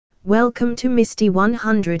Welcome to Misty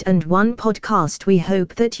 101 podcast. We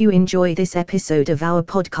hope that you enjoy this episode of our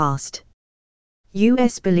podcast.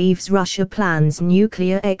 US believes Russia plans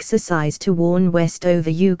nuclear exercise to warn West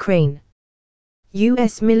over Ukraine.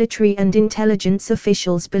 US military and intelligence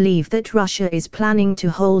officials believe that Russia is planning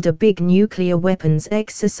to hold a big nuclear weapons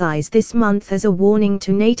exercise this month as a warning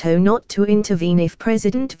to NATO not to intervene if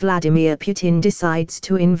President Vladimir Putin decides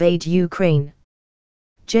to invade Ukraine.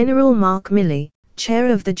 General Mark Milley,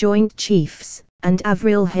 chair of the Joint Chiefs, and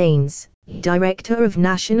Avril Haines, director of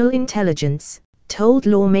national intelligence, told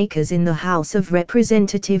lawmakers in the House of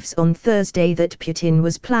Representatives on Thursday that Putin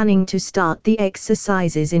was planning to start the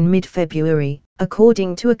exercises in mid-February,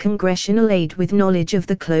 according to a congressional aide with knowledge of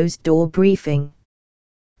the closed-door briefing.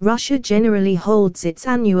 Russia generally holds its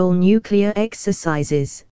annual nuclear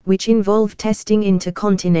exercises, which involve testing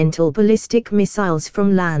intercontinental ballistic missiles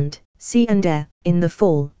from land, sea and air, in the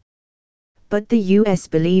fall. But the US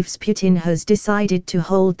believes Putin has decided to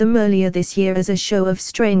hold them earlier this year as a show of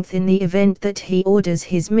strength in the event that he orders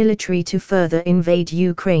his military to further invade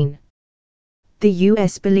Ukraine. The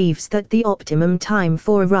US believes that the optimum time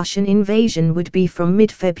for a Russian invasion would be from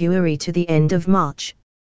mid-February to the end of March.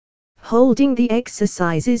 Holding the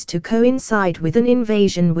exercises to coincide with an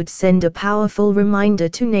invasion would send a powerful reminder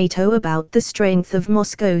to NATO about the strength of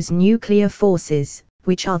Moscow's nuclear forces,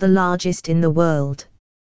 which are the largest in the world.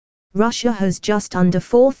 Russia has just under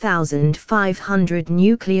 4,500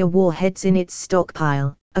 nuclear warheads in its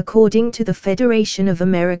stockpile, according to the Federation of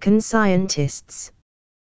American Scientists.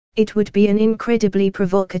 It would be an incredibly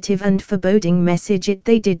provocative and foreboding message if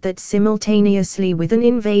they did that simultaneously with an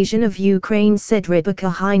invasion of Ukraine, said Rebecca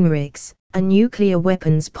Heinrichs, a nuclear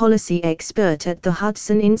weapons policy expert at the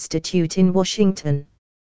Hudson Institute in Washington.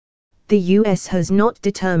 The US has not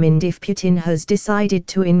determined if Putin has decided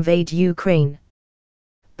to invade Ukraine.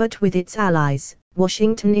 But with its allies,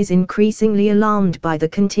 Washington is increasingly alarmed by the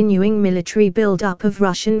continuing military build-up of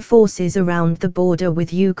Russian forces around the border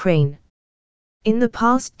with Ukraine. In the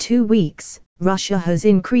past 2 weeks, Russia has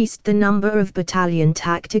increased the number of battalion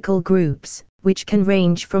tactical groups, which can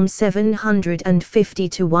range from 750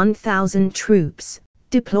 to 1,000 troops,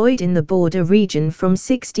 deployed in the border region from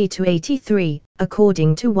 60 to 83,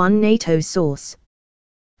 according to one NATO source.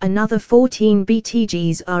 Another 14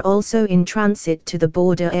 BTGs are also in transit to the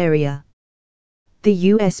border area. The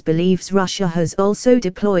US believes Russia has also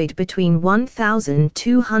deployed between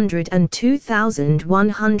 1,200 and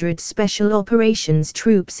 2,100 special operations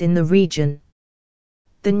troops in the region.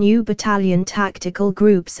 The new battalion tactical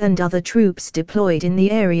groups and other troops deployed in the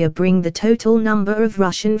area bring the total number of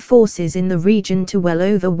Russian forces in the region to well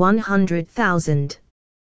over 100,000.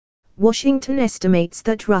 Washington estimates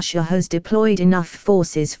that Russia has deployed enough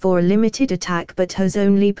forces for a limited attack but has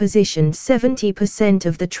only positioned 70%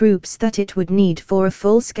 of the troops that it would need for a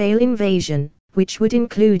full-scale invasion, which would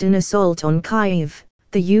include an assault on Kyiv,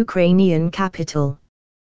 the Ukrainian capital.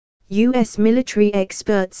 US military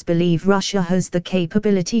experts believe Russia has the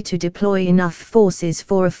capability to deploy enough forces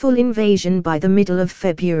for a full invasion by the middle of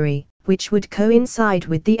February, which would coincide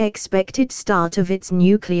with the expected start of its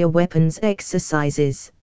nuclear weapons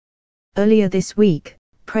exercises. Earlier this week,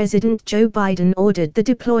 President Joe Biden ordered the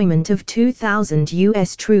deployment of 2,000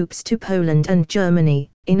 US troops to Poland and Germany,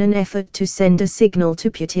 in an effort to send a signal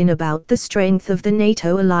to Putin about the strength of the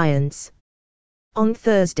NATO alliance. On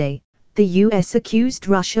Thursday, the US accused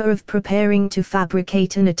Russia of preparing to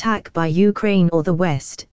fabricate an attack by Ukraine or the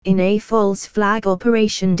West, in a false flag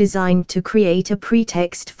operation designed to create a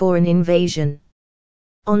pretext for an invasion.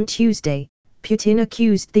 On Tuesday, Putin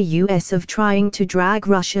accused the US of trying to drag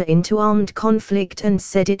Russia into armed conflict and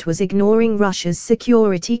said it was ignoring Russia's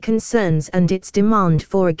security concerns and its demand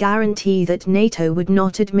for a guarantee that NATO would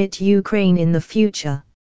not admit Ukraine in the future.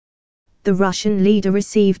 The Russian leader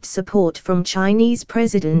received support from Chinese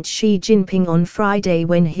President Xi Jinping on Friday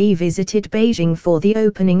when he visited Beijing for the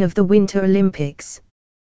opening of the Winter Olympics.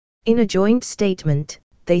 In a joint statement,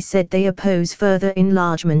 they said they oppose further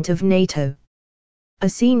enlargement of NATO. A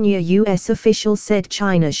senior US official said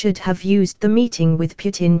China should have used the meeting with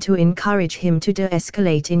Putin to encourage him to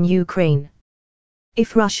de-escalate in Ukraine.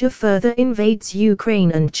 If Russia further invades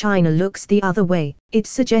Ukraine and China looks the other way, it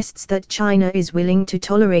suggests that China is willing to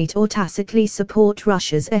tolerate or tacitly support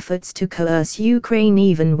Russia's efforts to coerce Ukraine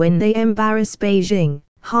even when they embarrass Beijing,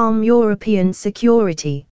 harm European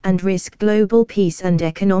security, and risk global peace and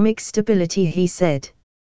economic stability, he said.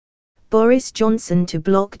 Boris Johnson to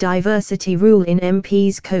block diversity rule in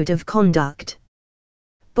MP's Code of Conduct.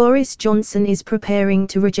 Boris Johnson is preparing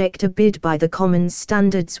to reject a bid by the Commons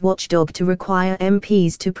standards watchdog to require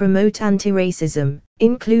MPs to promote anti-racism,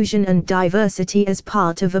 inclusion and diversity as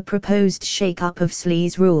part of a proposed shake-up of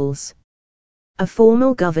SLE's rules. A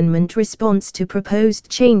formal government response to proposed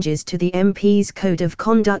changes to the MP's Code of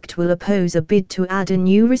Conduct will oppose a bid to add a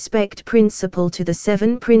new respect principle to the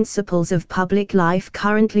 7 principles of public life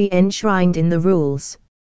currently enshrined in the rules.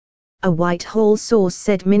 A Whitehall source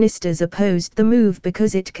said ministers opposed the move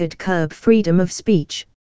because it could curb freedom of speech.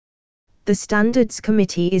 The Standards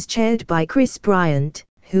Committee is chaired by Chris Bryant,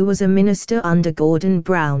 who was a minister under Gordon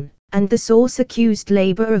Brown, and the source accused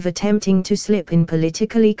Labour of attempting to slip in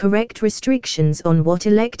politically correct restrictions on what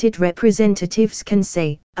elected representatives can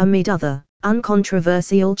say, amid other,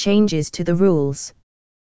 uncontroversial changes to the rules.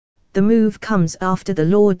 The move comes after the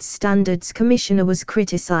Lord's Standards Commissioner was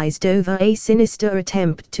criticised over a sinister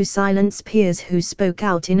attempt to silence peers who spoke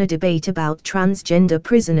out in a debate about transgender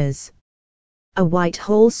prisoners. A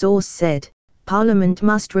Whitehall source said, "Parliament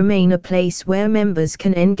must remain a place where members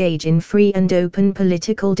can engage in free and open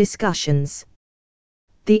political discussions.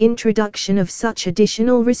 The introduction of such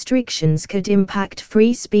additional restrictions could impact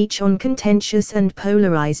free speech on contentious and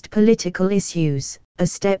polarised political issues, a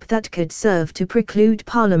step that could serve to preclude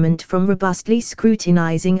Parliament from robustly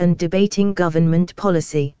scrutinising and debating government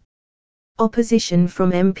policy." Opposition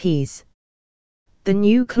from MPs. The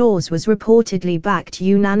new clause was reportedly backed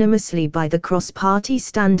unanimously by the Cross-Party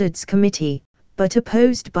Standards Committee, but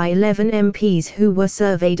opposed by 11 MPs who were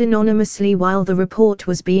surveyed anonymously while the report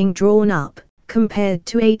was being drawn up, compared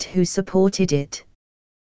to 8 who supported it.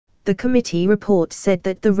 The committee report said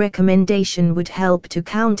that the recommendation would help to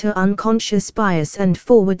counter unconscious bias and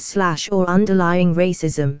forward/or underlying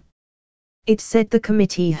racism. It said the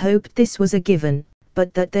committee hoped this was a given,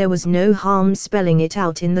 but that there was no harm spelling it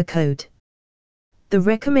out in the code. The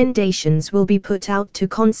recommendations will be put out to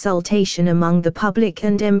consultation among the public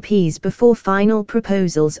and MPs before final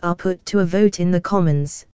proposals are put to a vote in the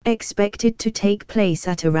Commons, expected to take place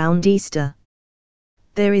at around Easter.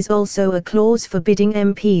 There is also a clause forbidding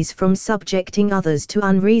MPs from subjecting others to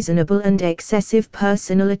unreasonable and excessive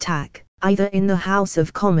personal attack, either in the House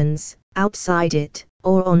of Commons, outside it,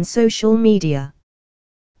 or on social media.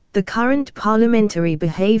 The current Parliamentary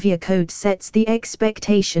Behaviour Code sets the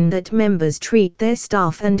expectation that members treat their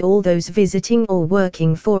staff and all those visiting or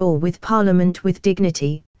working for or with Parliament with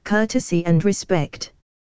dignity, courtesy and respect.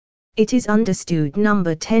 It is understood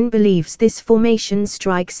Number 10 believes this formation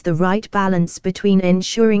strikes the right balance between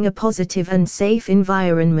ensuring a positive and safe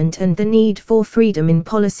environment and the need for freedom in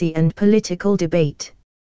policy and political debate.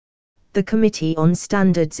 The Committee on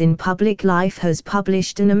Standards in Public Life has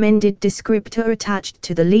published an amended descriptor attached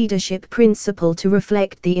to the leadership principle to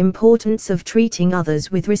reflect the importance of treating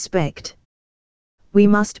others with respect. We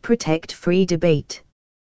must protect free debate.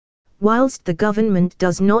 Whilst the government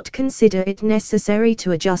does not consider it necessary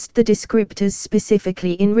to adjust the descriptors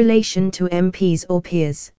specifically in relation to MPs or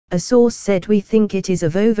peers, a source said we think it is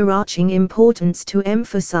of overarching importance to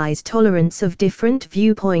emphasize tolerance of different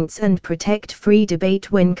viewpoints and protect free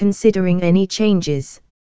debate when considering any changes.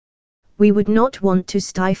 We would not want to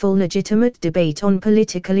stifle legitimate debate on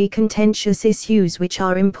politically contentious issues which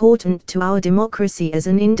are important to our democracy as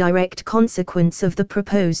an indirect consequence of the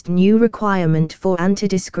proposed new requirement for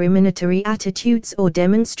anti-discriminatory attitudes or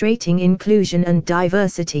demonstrating inclusion and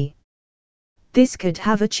diversity. This could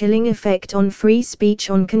have a chilling effect on free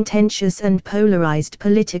speech on contentious and polarized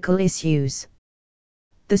political issues.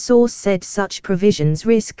 The source said such provisions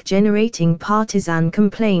risk generating partisan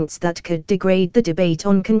complaints that could degrade the debate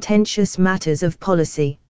on contentious matters of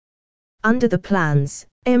policy. Under the plans,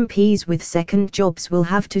 MPs with second jobs will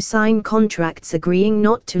have to sign contracts agreeing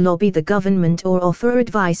not to lobby the government or offer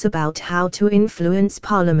advice about how to influence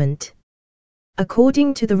Parliament.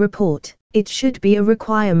 According to the report, it should be a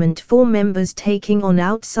requirement for members taking on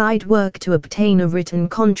outside work to obtain a written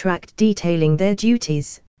contract detailing their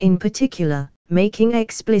duties, in particular, making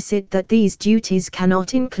explicit that these duties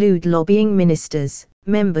cannot include lobbying ministers,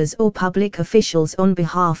 members or public officials on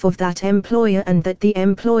behalf of that employer and that the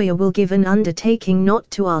employer will give an undertaking not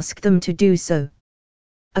to ask them to do so.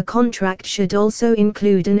 A contract should also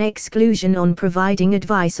include an exclusion on providing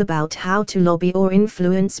advice about how to lobby or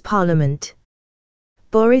influence Parliament.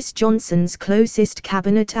 Boris Johnson's closest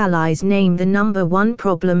cabinet allies name the number one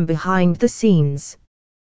problem behind the scenes.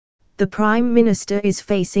 The Prime Minister is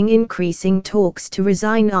facing increasing talks to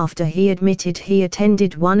resign after he admitted he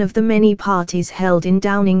attended one of the many parties held in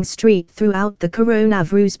Downing Street throughout the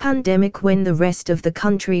coronavirus pandemic when the rest of the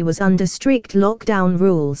country was under strict lockdown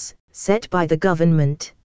rules, set by the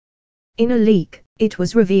government. In a leak, it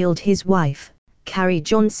was revealed his wife, Carrie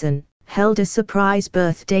Johnson, held a surprise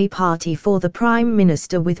birthday party for the Prime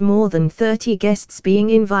Minister with more than 30 guests being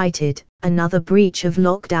invited, another breach of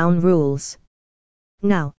lockdown rules.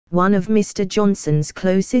 Now, one of Mr. Johnson's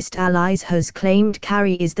closest allies has claimed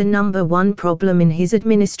Carrie is the number one problem in his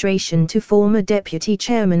administration to former Deputy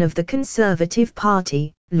Chairman of the Conservative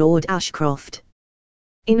Party, Lord Ashcroft.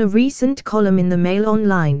 In a recent column in the Mail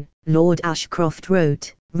Online, Lord Ashcroft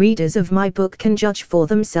wrote, "Readers of my book can judge for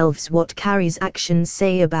themselves what Carrie's actions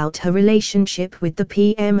say about her relationship with the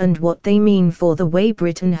PM and what they mean for the way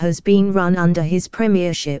Britain has been run under his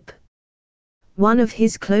premiership." One of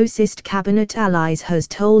his closest cabinet allies has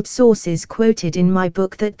told sources quoted in my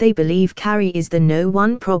book that they believe Carrie is the no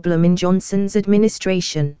one problem in Johnson's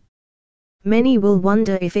administration. Many will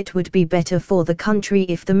wonder if it would be better for the country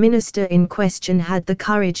if the minister in question had the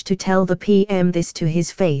courage to tell the PM this to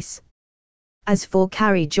his face. As for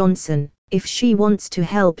Carrie Johnson, if she wants to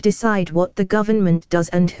help decide what the government does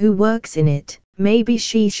and who works in it, maybe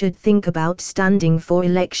she should think about standing for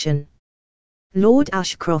election. Lord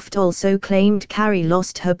Ashcroft also claimed Carrie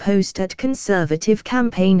lost her post at Conservative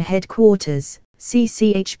Campaign Headquarters,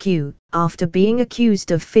 CCHQ, after being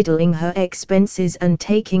accused of fiddling her expenses and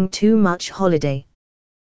taking too much holiday.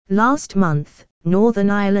 Last month,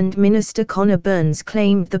 Northern Ireland Minister Conor Burns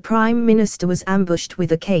claimed the Prime Minister was ambushed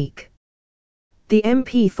with a cake. The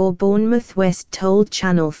MP for Bournemouth West told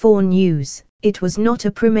Channel 4 News, "It was not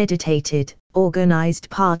a premeditated, organised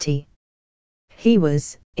party. He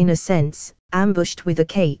was, in a sense, ambushed with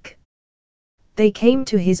a cake. They came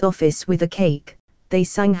to his office with a cake, they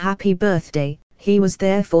sang happy birthday, he was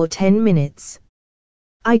there for 10 minutes.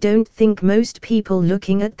 I don't think most people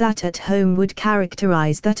looking at that at home would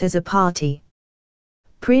characterize that as a party."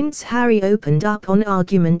 Prince Harry opened up on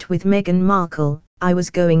argument with Meghan Markle, "I was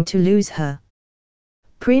going to lose her."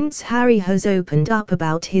 Prince Harry has opened up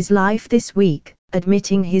about his life this week,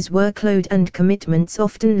 admitting his workload and commitments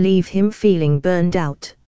often leave him feeling burned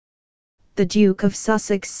out. The Duke of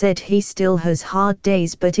Sussex said he still has hard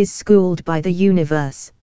days but is schooled by the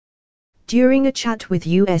universe. During a chat with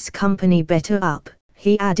US company BetterUp,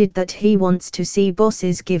 he added that he wants to see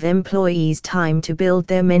bosses give employees time to build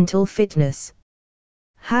their mental fitness.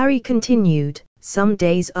 Harry continued, "Some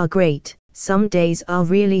days are great, some days are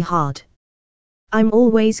really hard. I'm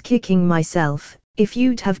always kicking myself, if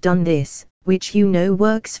you'd have done this, which you know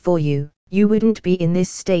works for you, you wouldn't be in this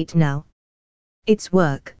state now. It's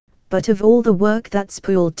work. But of all the work that's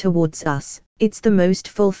pulled towards us, it's the most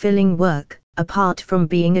fulfilling work, apart from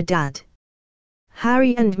being a dad."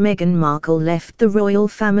 Harry and Meghan Markle left the royal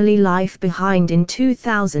family life behind in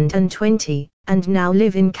 2020, and now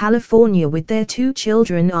live in California with their 2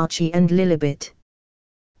 children Archie and Lilibet.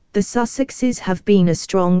 The Sussexes have been a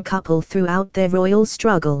strong couple throughout their royal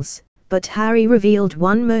struggles, but Harry revealed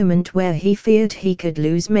one moment where he feared he could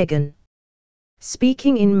lose Meghan.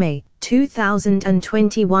 Speaking in May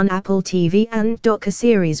 2021 Apple TV and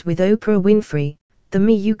docuseries with Oprah Winfrey, The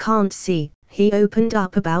Me You Can't See, he opened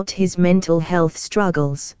up about his mental health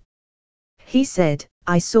struggles. He said,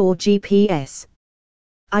 "I saw GPS.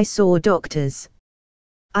 I saw doctors.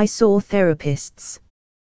 I saw therapists.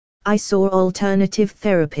 I saw alternative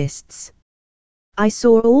therapists. I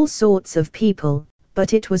saw all sorts of people,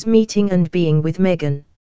 but it was meeting and being with Meghan.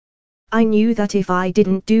 I knew that if I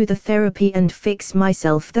didn't do the therapy and fix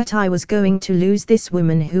myself that I was going to lose this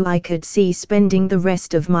woman who I could see spending the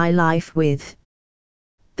rest of my life with."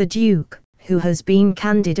 The Duke, who has been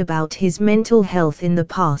candid about his mental health in the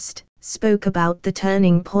past, spoke about the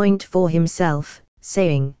turning point for himself,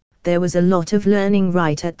 saying, "There was a lot of learning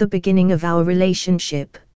right at the beginning of our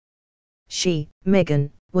relationship." She, Meghan,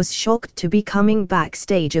 was shocked to be coming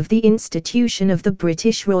backstage of the institution of the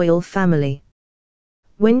British royal family.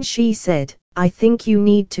 When she said, "I think you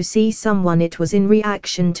need to see someone," it was in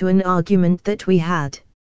reaction to an argument that we had.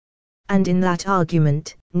 And in that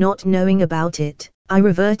argument, not knowing about it, I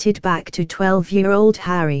reverted back to 12-year-old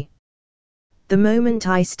Harry. The moment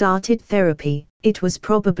I started therapy, it was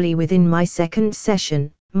probably within my second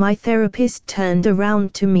session, my therapist turned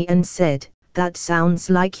around to me and said, "That sounds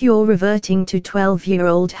like you're reverting to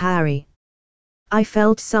 12-year-old Harry." I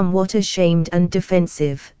felt somewhat ashamed and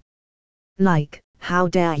defensive. Like, "How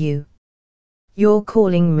dare you? You're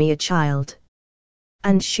calling me a child."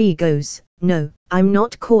 And she goes, "No, I'm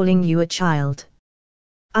not calling you a child.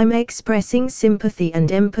 I'm expressing sympathy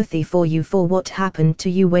and empathy for you for what happened to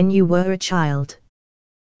you when you were a child.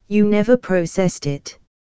 You never processed it.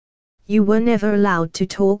 You were never allowed to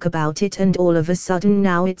talk about it, and all of a sudden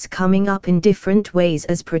now it's coming up in different ways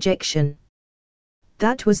as projection."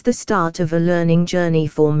 That was the start of a learning journey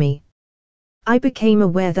for me. I became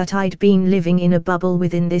aware that I'd been living in a bubble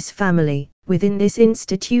within this family, within this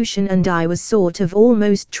institution, and I was sort of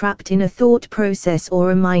almost trapped in a thought process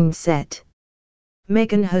or a mindset.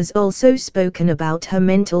 Meghan has also spoken about her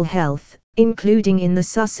mental health, including in the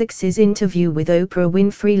Sussexes' interview with Oprah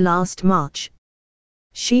Winfrey last March.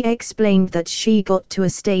 She explained that she got to a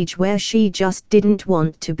stage where she just didn't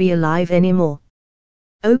want to be alive anymore.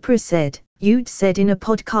 Oprah said, "You'd said in a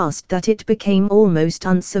podcast that it became almost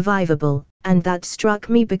unsurvivable, and that struck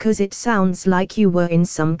me because it sounds like you were in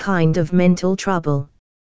some kind of mental trouble.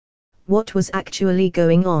 What was actually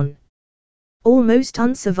going on?" "Almost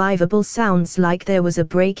unsurvivable sounds like there was a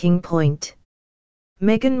breaking point."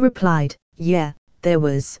 Meghan replied, "Yeah, there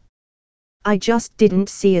was. I just didn't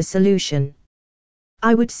see a solution.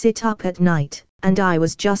 I would sit up at night, and I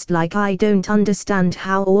was just like, I don't understand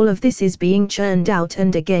how all of this is being churned out,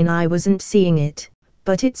 and again I wasn't seeing it,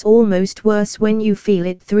 but it's almost worse when you feel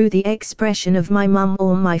it through the expression of my mum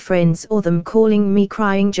or my friends or them calling me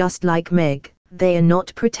crying just like, Meg, they are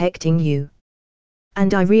not protecting you.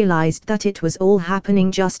 And I realized that it was all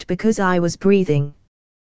happening just because I was breathing.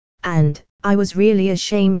 And I was really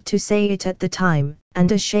ashamed to say it at the time,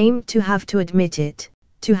 and ashamed to have to admit it,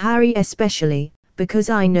 to Harry especially, because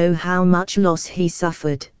I know how much loss he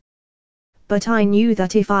suffered. But I knew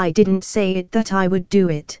that if I didn't say it that I would do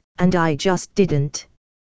it, and I just didn't.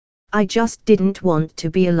 I just didn't want to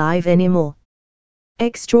be alive anymore."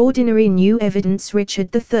 Extraordinary new evidence: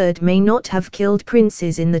 Richard III may not have killed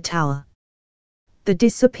princes in the Tower. The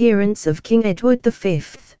disappearance of King Edward V,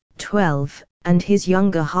 12, and his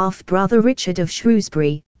younger half-brother Richard of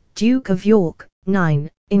Shrewsbury, Duke of York,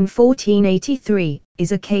 9, in 1483,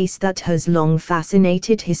 is a case that has long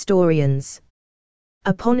fascinated historians.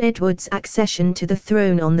 Upon Edward's accession to the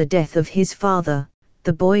throne on the death of his father,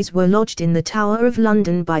 the boys were lodged in the Tower of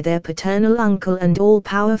London by their paternal uncle and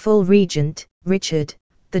all-powerful regent, Richard,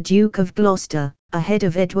 the Duke of Gloucester, ahead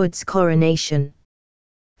of Edward's coronation.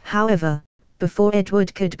 However, before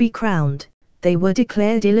Edward could be crowned, they were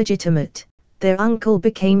declared illegitimate. Their uncle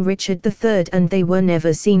became Richard III and they were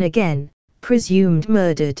never seen again, presumed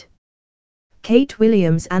murdered. Kate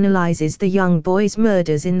Williams analyzes the young boys'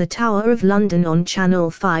 murders in the Tower of London on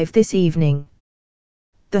Channel 5 this evening.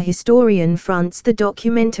 The historian fronts the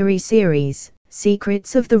documentary series,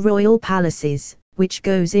 Secrets of the Royal Palaces, which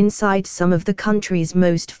goes inside some of the country's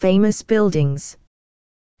most famous buildings.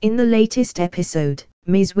 In the latest episode,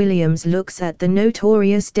 Ms. Williams looks at the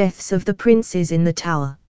notorious deaths of the princes in the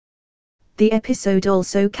Tower. The episode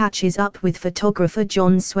also catches up with photographer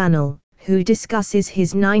John Swannell, who discusses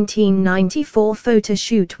his 1994 photo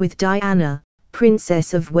shoot with Diana,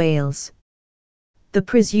 Princess of Wales. The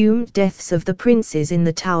presumed deaths of the princes in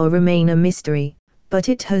the Tower remain a mystery, but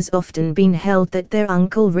it has often been held that their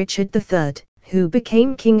uncle Richard III, who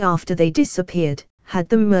became king after they disappeared, had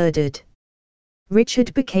them murdered.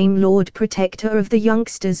 Richard became Lord Protector of the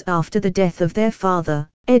youngsters after the death of their father,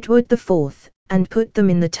 Edward IV, and put them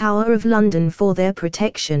in the Tower of London for their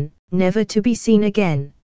protection, never to be seen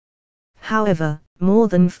again. However, more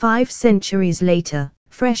than 5 centuries later,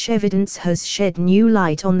 fresh evidence has shed new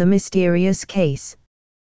light on the mysterious case.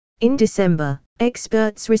 In December,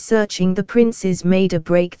 experts researching the princes made a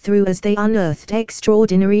breakthrough as they unearthed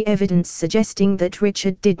extraordinary evidence suggesting that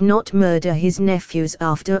Richard did not murder his nephews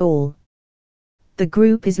after all. The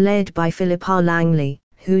group is led by Philip R. Langley,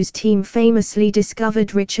 whose team famously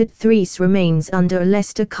discovered Richard III's remains under a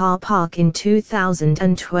Leicester car park in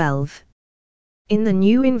 2012. In the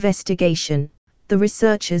new investigation, the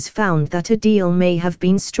researchers found that a deal may have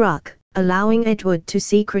been struck, allowing Edward to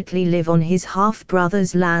secretly live on his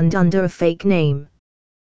half-brother's land under a fake name.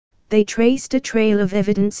 They traced a trail of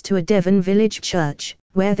evidence to a Devon village church,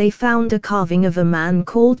 where they found a carving of a man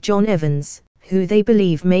called John Evans, who they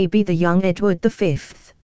believe may be the young Edward V.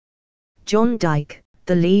 John Dyke,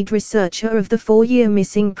 the lead researcher of the 4-year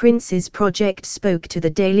Missing Princes project, spoke to the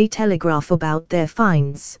Daily Telegraph about their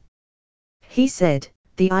finds. He said,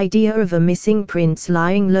 "The idea of a missing prince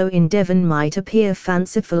lying low in Devon might appear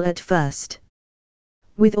fanciful at first.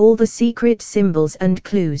 With all the secret symbols and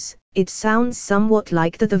clues, it sounds somewhat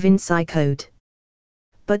like the Da Vinci Code.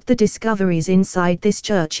 But the discoveries inside this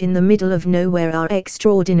church in the middle of nowhere are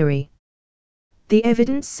extraordinary. The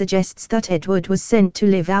evidence suggests that Edward was sent to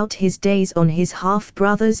live out his days on his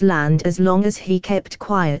half-brother's land as long as he kept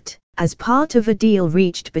quiet, as part of a deal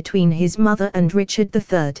reached between his mother and Richard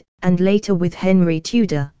III, and later with Henry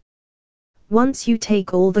Tudor. Once you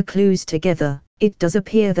take all the clues together, it does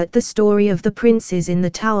appear that the story of the princes in the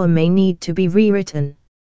Tower may need to be rewritten."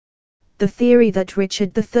 The theory that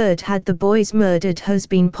Richard III had the boys murdered has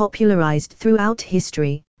been popularized throughout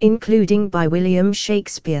history, including by William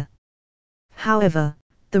Shakespeare. However,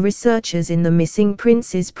 the researchers in the Missing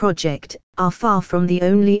Princes project are far from the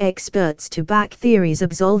only experts to back theories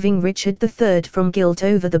absolving Richard III from guilt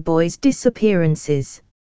over the boys' disappearances.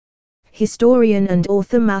 Historian and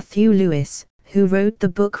author Matthew Lewis, who wrote the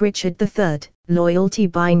book Richard III, Loyalty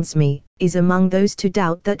Binds Me, is among those to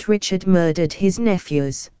doubt that Richard murdered his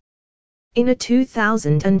nephews. In a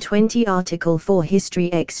 2020 article for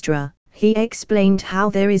History Extra, he explained how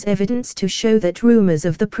there is evidence to show that rumors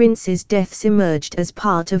of the prince's deaths emerged as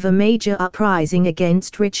part of a major uprising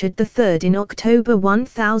against Richard III in October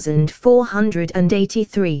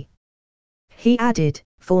 1483. He added,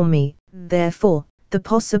 "For me, therefore, the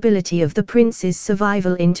possibility of the prince's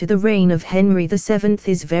survival into the reign of Henry VII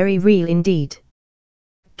is very real indeed."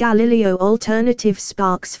 Galileo alternative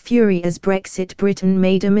sparks fury as Brexit. Britain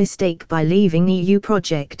made a mistake by leaving EU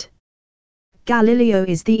project. Galileo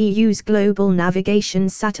is the EU's global navigation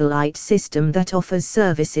satellite system that offers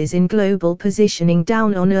services in global positioning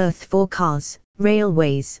down on Earth for cars,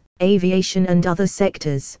 railways, aviation and other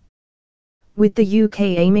sectors. With the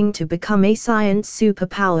UK aiming to become a science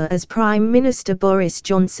superpower as Prime Minister Boris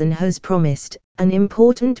Johnson has promised, an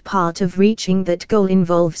important part of reaching that goal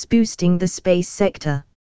involves boosting the space sector.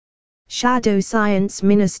 Shadow Science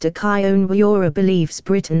Minister Kyon Wiora believes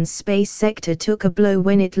Britain's space sector took a blow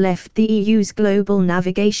when it left the EU's Global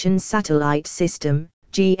Navigation Satellite System,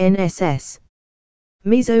 GNSS.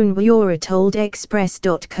 Ms. Wiora told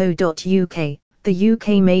Express.co.uk, "The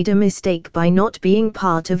UK made a mistake by not being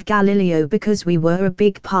part of Galileo because we were a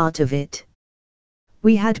big part of it.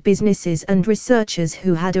 We had businesses and researchers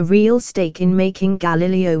who had a real stake in making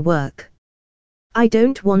Galileo work. I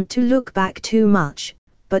don't want to look back too much,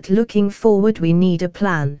 but looking forward we need a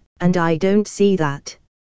plan, and I don't see that.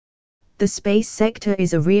 The space sector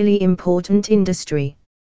is a really important industry.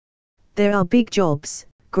 There are big jobs,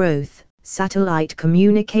 growth, satellite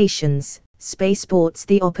communications, spaceports.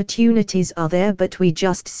 The opportunities are there, but we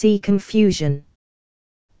just see confusion.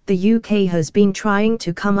 The UK has been trying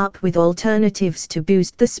to come up with alternatives to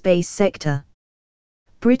boost the space sector.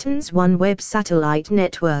 Britain's OneWeb satellite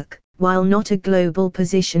network, while not a global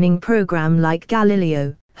positioning program like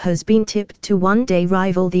Galileo, has been tipped to one day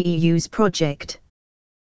rival the EU's project.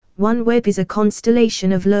 OneWeb is a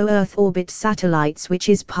constellation of low Earth orbit satellites which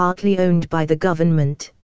is partly owned by the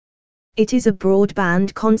government. It is a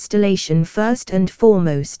broadband constellation first and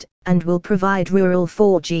foremost, and will provide rural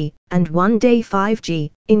 4G, and one day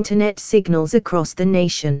 5G, internet signals across the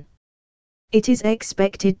nation. It is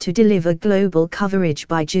expected to deliver global coverage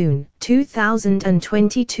by June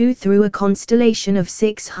 2022 through a constellation of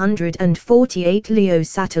 648 LEO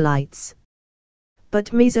satellites.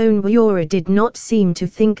 But Ms. Wiora did not seem to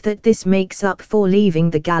think that this makes up for leaving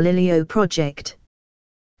the Galileo project.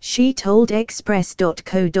 She told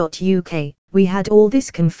Express.co.uk, "We had all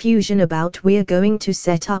this confusion about we're going to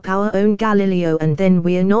set up our own Galileo and then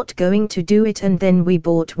we're not going to do it, and then we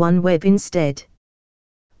bought OneWeb instead.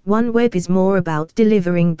 OneWeb is more about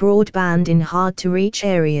delivering broadband in hard-to-reach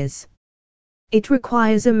areas. It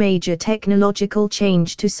requires a major technological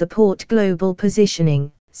change to support global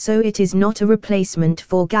positioning, so it is not a replacement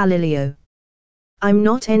for Galileo. I'm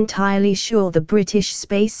not entirely sure the British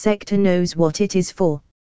space sector knows what it is for.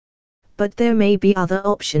 But there may be other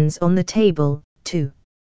options on the table, too."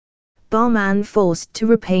 Barman forced to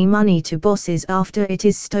repay money to bosses after it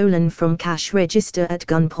is stolen from cash register at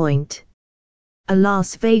gunpoint. A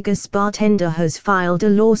Las Vegas bartender has filed a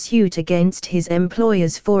lawsuit against his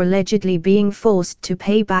employers for allegedly being forced to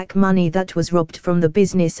pay back money that was robbed from the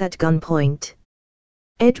business at gunpoint.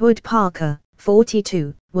 Edward Parker,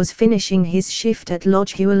 42, was finishing his shift at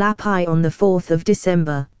Lodge Hualapai on the 4th of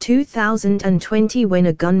December 2020 when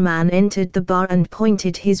a gunman entered the bar and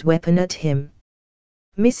pointed his weapon at him.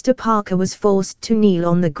 Mr. Parker was forced to kneel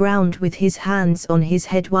on the ground with his hands on his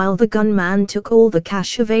head while the gunman took all the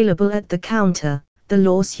cash available at the counter, the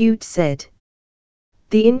lawsuit said.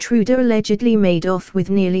 The intruder allegedly made off with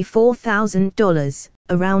nearly $4,000,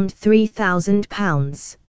 around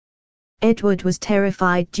 £3,000. Edward was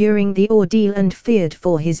terrified during the ordeal and feared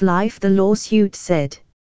for his life, the lawsuit said.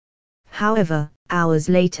 However, hours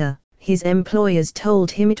later, his employers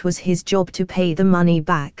told him it was his job to pay the money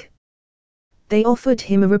back. They offered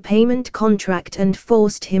him a repayment contract and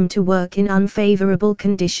forced him to work in unfavorable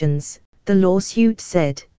conditions, the lawsuit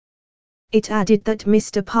said. It added that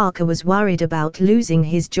Mr. Parker was worried about losing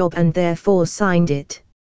his job and therefore signed it.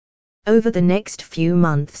 Over the next few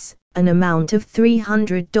months, an amount of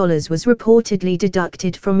 $300 was reportedly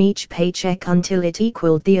deducted from each paycheck until it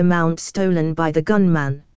equaled the amount stolen by the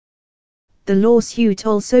gunman. The lawsuit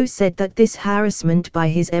also said that this harassment by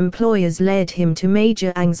his employers led him to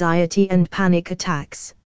major anxiety and panic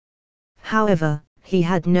attacks. However, he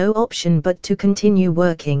had no option but to continue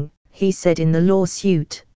working, he said in the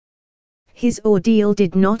lawsuit. His ordeal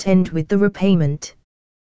did not end with the repayment.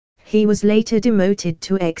 He was later demoted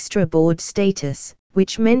to extra board status,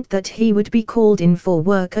 which meant that he would be called in for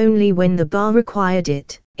work only when the bar required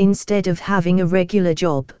it, instead of having a regular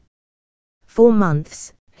job. For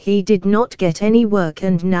months, he did not get any work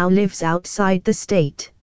and now lives outside the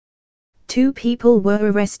state. 2 people were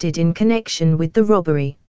arrested in connection with the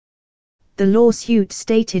robbery. The lawsuit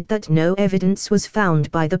stated that no evidence was found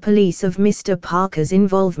by the police of Mr. Parker's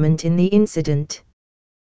involvement in the incident.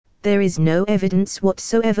 There is no evidence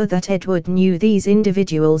whatsoever that Edward knew these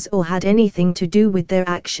individuals or had anything to do with their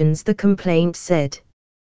actions, the complaint said.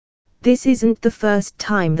 This isn't the first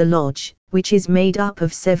time the lodge, which is made up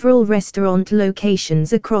of several restaurant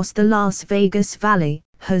locations across the Las Vegas Valley,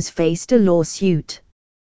 has faced a lawsuit.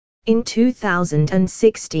 In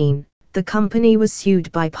 2016, the company was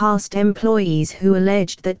sued by past employees who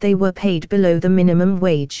alleged that they were paid below the minimum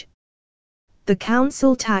wage. The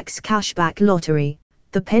council tax cashback lottery,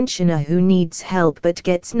 the pensioner who needs help but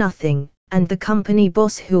gets nothing, and the company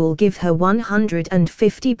boss who'll give her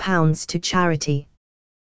 £150 to charity.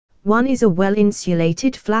 One is a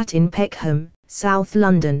well-insulated flat in Peckham, South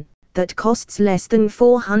London, that costs less than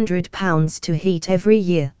 £400 to heat every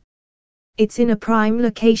year. It's in a prime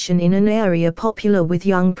location in an area popular with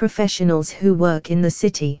young professionals who work in the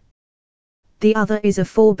city. The other is a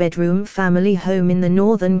 4-bedroom family home in the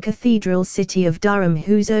northern cathedral city of Durham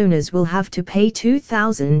whose owners will have to pay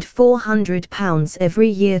 £2,400 every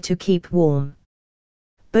year to keep warm.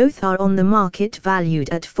 Both are on the market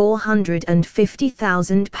valued at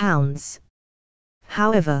 £450,000.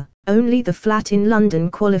 However, only the flat in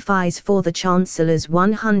London qualifies for the Chancellor's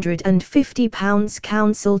 £150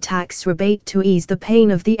 council tax rebate to ease the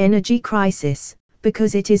pain of the energy crisis,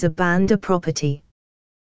 because it is a Banda property.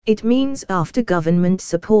 It means after government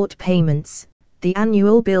support payments, the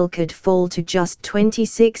annual bill could fall to just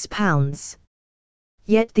 £26.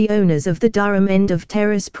 Yet the owners of the Durham end of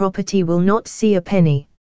terrace property will not see a penny.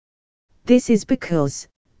 This is because,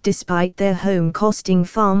 despite their home costing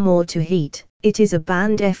far more to heat, it is a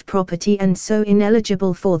Band F property and so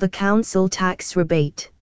ineligible for the council tax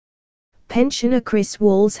rebate. Pensioner Chris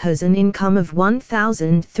Walls has an income of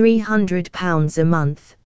 £1,300 a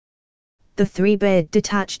month. The 3-bed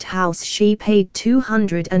detached house she paid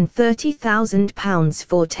 £230,000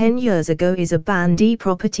 for 10 years ago is a Band E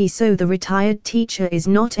property, so the retired teacher is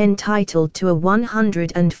not entitled to a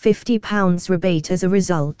 £150 rebate as a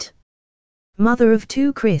result. Mother of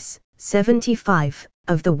 2 Chris, 75,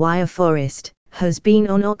 of the Wyre Forest, has been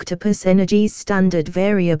on Octopus Energy's standard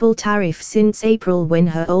variable tariff since April when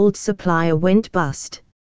her old supplier went bust.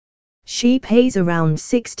 She pays around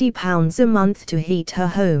 £60 a month to heat her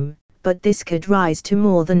home, but this could rise to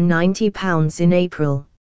more than £90 in April.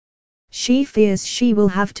 She fears she will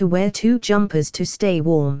have to wear 2 jumpers to stay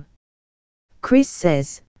warm. Chris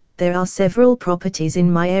says, "There are several properties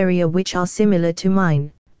in my area which are similar to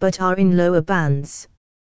mine, but are in lower bands.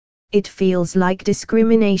 It feels like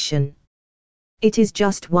discrimination. It is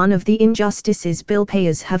just one of the injustices bill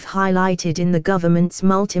payers have highlighted in the government's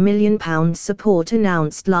multi-million-pound support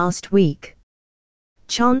announced last week."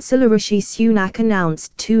 Chancellor Rishi Sunak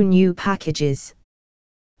announced 2 new packages.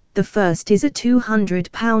 The first is a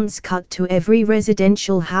 £200 cut to every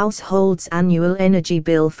residential household's annual energy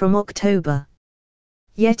bill from October.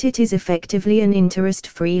 Yet it is effectively an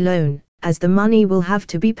interest-free loan, as the money will have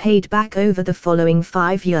to be paid back over the following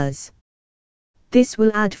 5 years. This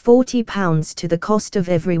will add £40 to the cost of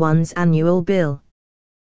everyone's annual bill.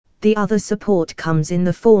 The other support comes in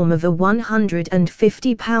the form of a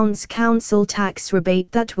 £150 council tax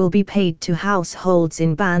rebate that will be paid to households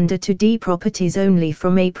in Band A to D properties only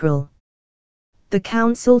from April. The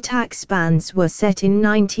council tax bands were set in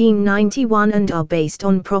 1991 and are based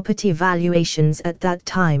on property valuations at that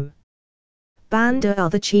time. Band A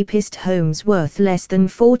are the cheapest homes worth less than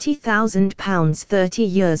 £40,000 30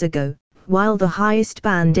 years ago, while the highest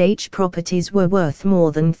Band H properties were worth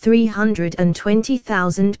more than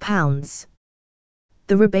 £320,000.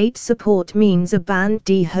 The rebate support means a Band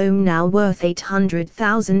D home now worth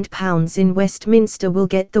 £800,000 in Westminster will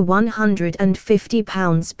get the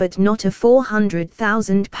 £150 but not a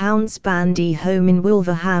 £400,000 Band E home in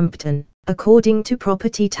Wolverhampton, according to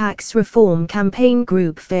property tax reform campaign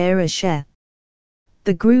group Fairer Share.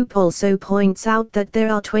 The group also points out that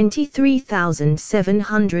there are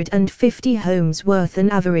 23,750 homes worth an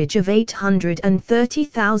average of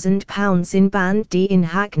 £830,000 in Band D in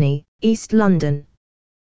Hackney, East London.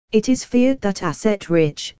 It is feared that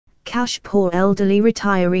asset-rich, cash-poor elderly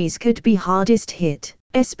retirees could be hardest hit,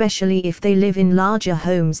 especially if they live in larger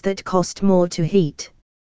homes that cost more to heat.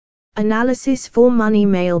 Analysis for Money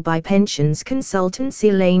Mail by pensions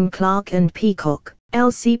consultancy Lane Clark and Peacock,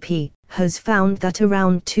 LCP, has found that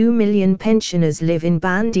around 2 million pensioners live in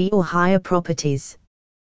Band E or higher properties.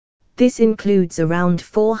 This includes around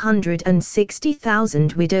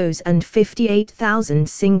 460,000 widows and 58,000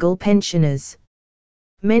 single pensioners.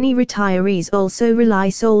 Many retirees also rely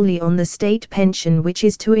solely on the state pension, which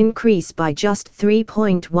is to increase by just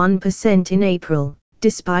 3.1% in April,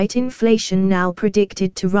 despite inflation now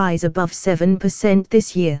predicted to rise above 7%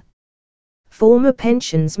 this year. Former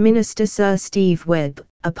Pensions Minister Sir Steve Webb,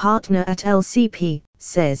 a partner at LCP,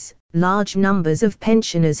 says, large numbers of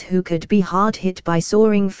pensioners who could be hard hit by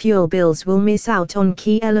soaring fuel bills will miss out on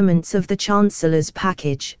key elements of the Chancellor's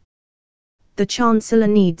package. The Chancellor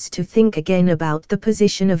needs to think again about the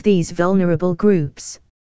position of these vulnerable groups.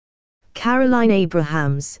 Caroline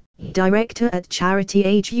Abrahams, director at Charity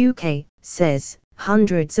Age UK, says,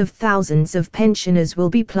 hundreds of thousands of pensioners will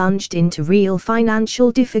be plunged into real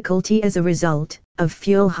financial difficulty as a result of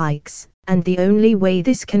fuel hikes, and the only way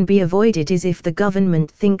this can be avoided is if the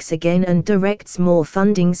government thinks again and directs more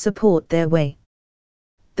funding support their way.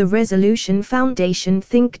 The Resolution Foundation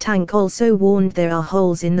think tank also warned there are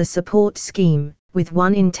holes in the support scheme, with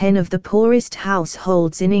 1 in 10 of the poorest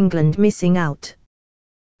households in England missing out.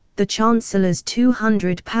 The Chancellor's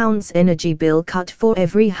 £200 energy bill cut for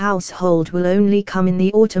every household will only come in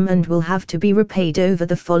the autumn and will have to be repaid over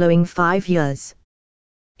the following 5 years.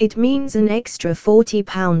 It means an extra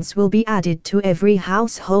 £40 will be added to every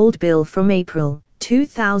household bill from April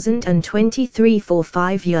 2023 for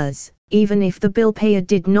 5 years, even if the bill payer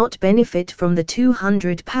did not benefit from the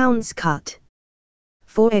 £200 cut.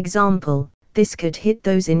 For example, this could hit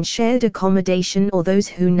those in shared accommodation or those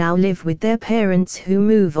who now live with their parents who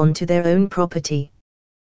move on to their own property.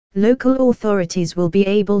 Local authorities will be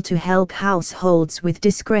able to help households with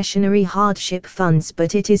discretionary hardship funds,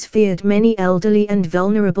 but it is feared many elderly and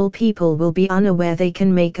vulnerable people will be unaware they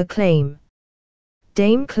can make a claim.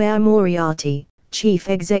 Dame Claire Moriarty, Chief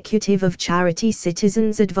Executive of Charity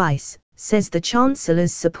Citizens Advice, says the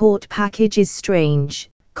Chancellor's support package is strange,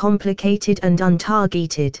 complicated and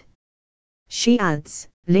untargeted. She adds,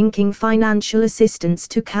 linking financial assistance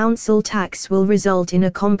to council tax will result in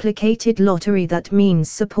a complicated lottery that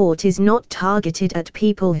means support is not targeted at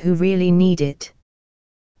people who really need it.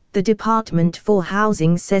 The Department for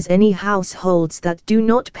Housing says any households that do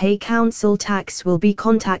not pay council tax will be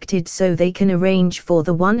contacted so they can arrange for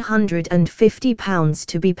the £150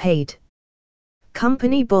 to be paid.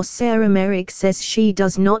 Company boss Sarah Merrick says she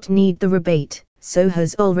does not need the rebate, so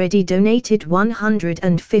has already donated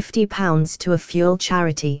 £150 to a fuel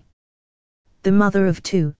charity. The mother of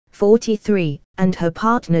two, 43, and her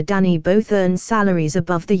partner Danny both earn salaries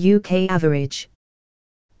above the UK average.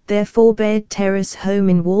 Their 4-bed terrace home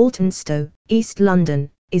in Walthamstow, East London,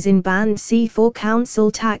 is in Band C for council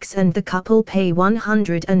tax, and the couple pay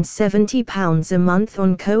 £170 a month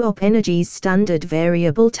on Co-op Energy's standard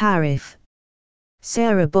variable tariff.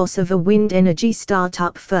 Sarah, boss of a wind energy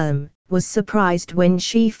startup firm, was surprised when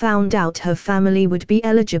she found out her family would be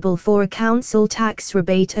eligible for a council tax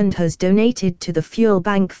rebate and has donated to the Fuel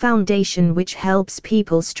Bank Foundation, which helps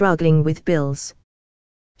people struggling with bills.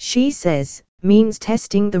 She says, means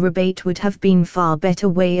testing the rebate would have been far better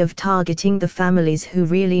way of targeting the families who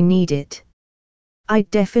really need it. I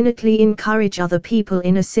definitely encourage other people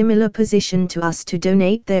in a similar position to us to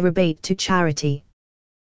donate their rebate to charity.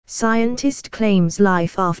 Scientist claims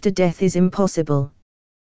life after death is impossible.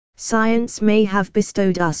 Science may have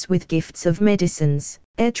bestowed us with gifts of medicines,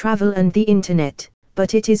 air travel and the internet,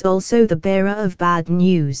 but it is also the bearer of bad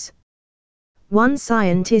news. One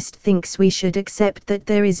scientist thinks we should accept that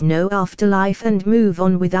there is no afterlife and move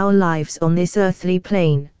on with our lives on this earthly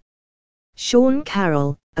plane. Sean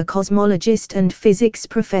Carroll, a cosmologist and physics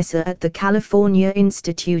professor at the California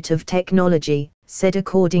Institute of Technology, said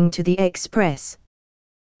according to the Express,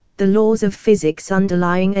 the laws of physics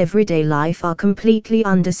underlying everyday life are completely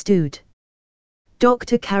understood.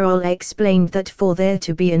 Dr. Carroll explained that for there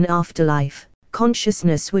to be an afterlife,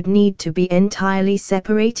 consciousness would need to be entirely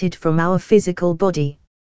separated from our physical body.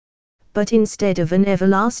 But instead of an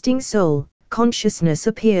everlasting soul, consciousness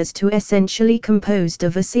appears to essentially composed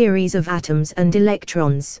of a series of atoms and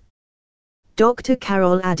electrons. Dr.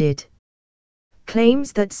 Carroll added,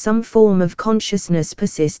 claims that some form of consciousness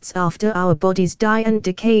persists after our bodies die and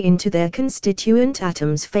decay into their constituent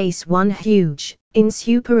atoms face one huge,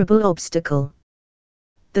 insuperable obstacle.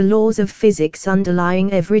 The laws of physics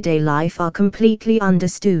underlying everyday life are completely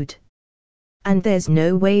understood. And there's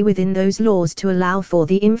no way within those laws to allow for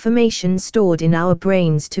the information stored in our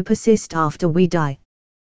brains to persist after we die.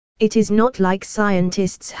 It is not like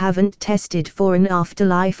scientists haven't tested for an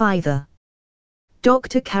afterlife either.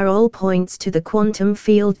 Dr. Carroll points to the quantum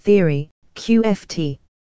field theory, QFT.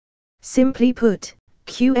 Simply put,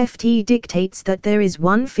 QFT dictates that there is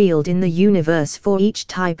one field in the universe for each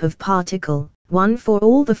type of particle, one for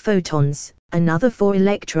all the photons, another for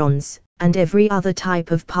electrons, and every other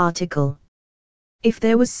type of particle. If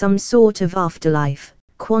there was some sort of afterlife,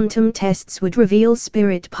 quantum tests would reveal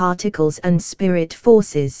spirit particles and spirit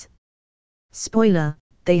forces. Spoiler,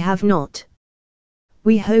 they have not.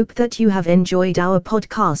 We hope that you have enjoyed our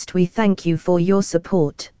podcast. We thank you for your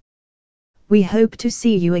support. We hope to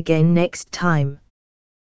see you again next time.